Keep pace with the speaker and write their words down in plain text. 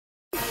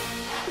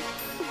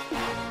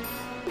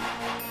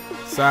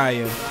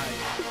Siah.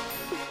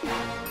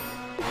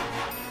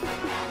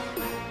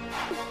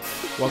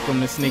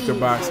 Welcome to Sneaker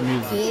Box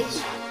Music.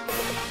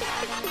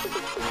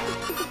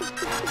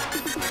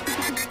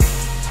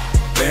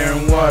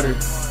 Barren water,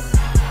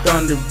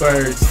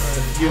 Thunderbirds.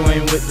 If you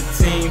ain't with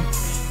the team,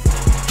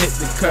 hit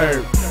the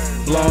curb.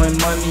 Blowing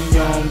money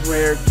on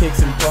rare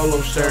kicks and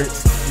polo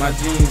shirts. My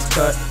jeans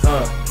cut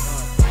up,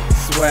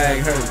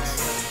 swag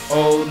hurts.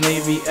 Old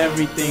Navy,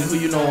 everything, who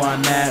you know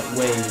on that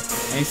way?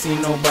 Ain't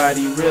seen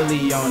nobody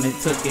really on it,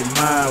 took it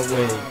my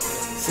way.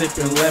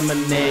 Sipping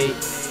lemonade,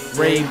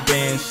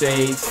 Ray-Ban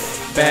shades.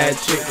 Bad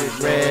chick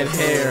with red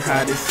hair,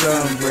 hot as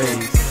sun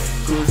rays.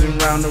 Cruising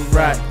round the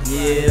rock,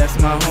 yeah,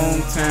 that's my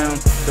hometown.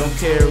 Don't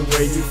care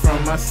where you from,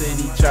 my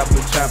city, chopper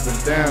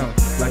down.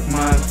 Like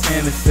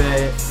Montana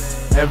said,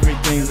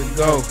 everything's a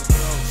go,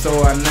 so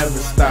I never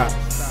stop.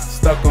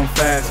 Stuck on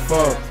fast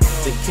forward.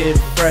 The kid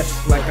fresh,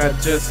 like I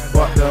just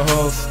bought the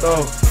whole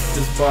store.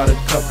 Just bought a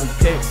couple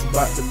kicks,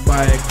 about to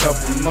buy a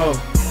couple more.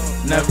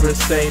 Never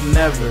say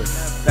never,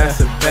 that's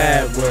a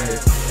bad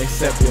word.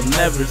 Except you'll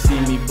never see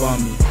me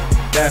bummy,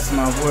 that's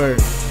my word.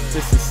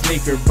 This is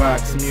sneaker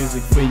box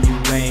music for you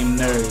lame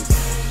nerds.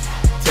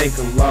 Take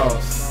a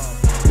loss,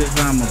 cause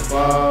I'm a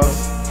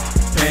boss.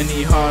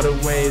 Penny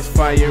Hardaway's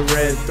fire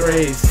red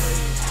threes.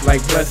 Like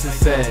Blessed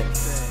said,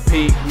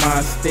 peak my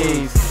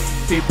steez.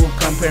 People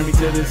compare me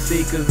to the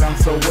sea cause I'm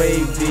so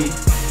wavy.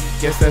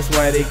 Guess that's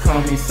why they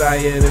call me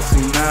siah the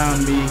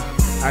tsunami.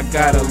 I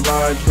got a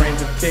large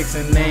range of kicks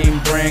and name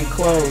brand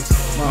clothes.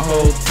 My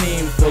whole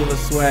team full of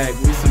swag,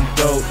 we some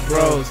dope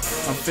bros.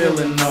 I'm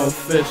feeling no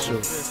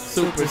official,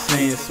 Super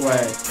Saiyan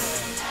swag.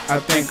 I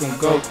think I'm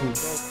Goku,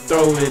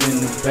 throw it in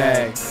the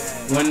bag.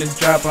 When this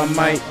drop I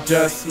might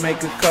just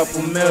make a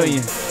couple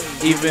million.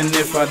 Even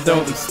if I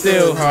don't, I'm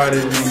still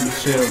harder than you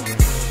children.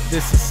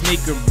 This is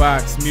sneaker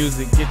box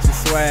music, get your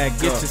swag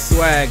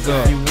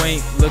up. If you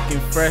ain't looking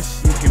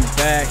fresh, you can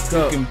back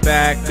up.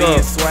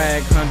 Being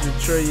swag 100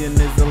 trillion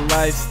is a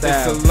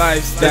lifestyle. It's a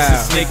lifestyle. This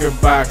is sneaker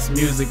box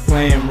music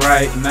playing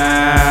right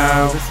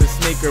now. This is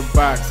sneaker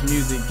box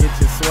music, get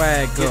your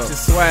swag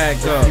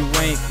up. If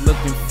you ain't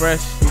looking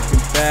fresh, you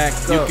can back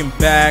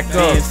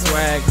up. Being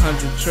swag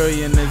 100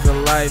 trillion is a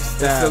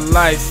lifestyle. It's a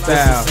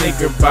lifestyle. This is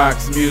sneaker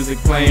box music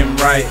playing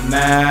right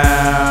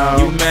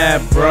now. You mad,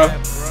 bruh?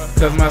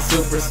 Cause my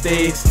super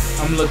steez,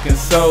 I'm looking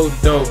so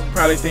dope.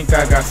 Probably think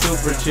I got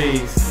super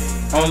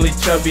cheese. Only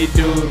chubby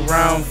dude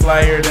round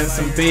flyer than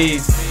some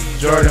bees.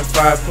 Jordan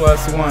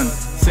 5+1,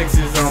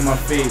 6s on my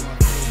feet.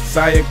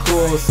 Siah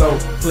cool, so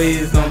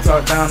please don't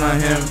talk down on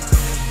him.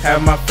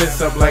 Have my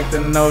fists up like the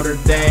Notre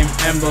Dame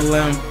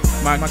emblem.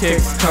 My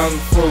kicks kung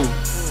fu,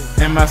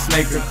 and my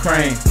snake a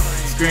crane.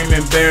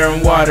 Screaming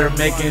barren water,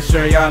 making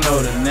sure y'all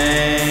know the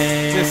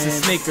name. This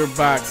is sneaker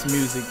box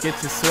music,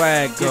 get your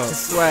swag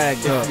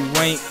up. If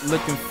you ain't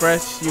looking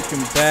fresh, you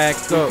can back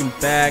up.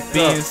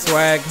 Being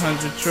swag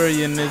 100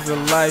 trillion is a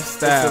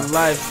lifestyle.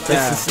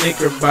 This is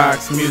sneaker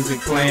box music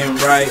playing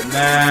right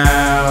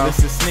now.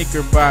 This is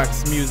sneaker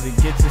box music,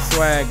 get your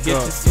swag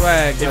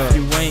up. If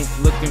you ain't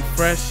looking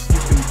fresh, you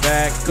can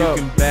back up.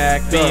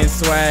 Being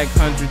swag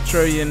 100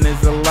 trillion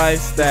is a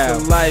lifestyle.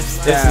 This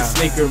is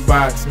sneaker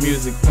box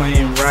music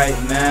playing right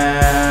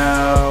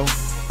now.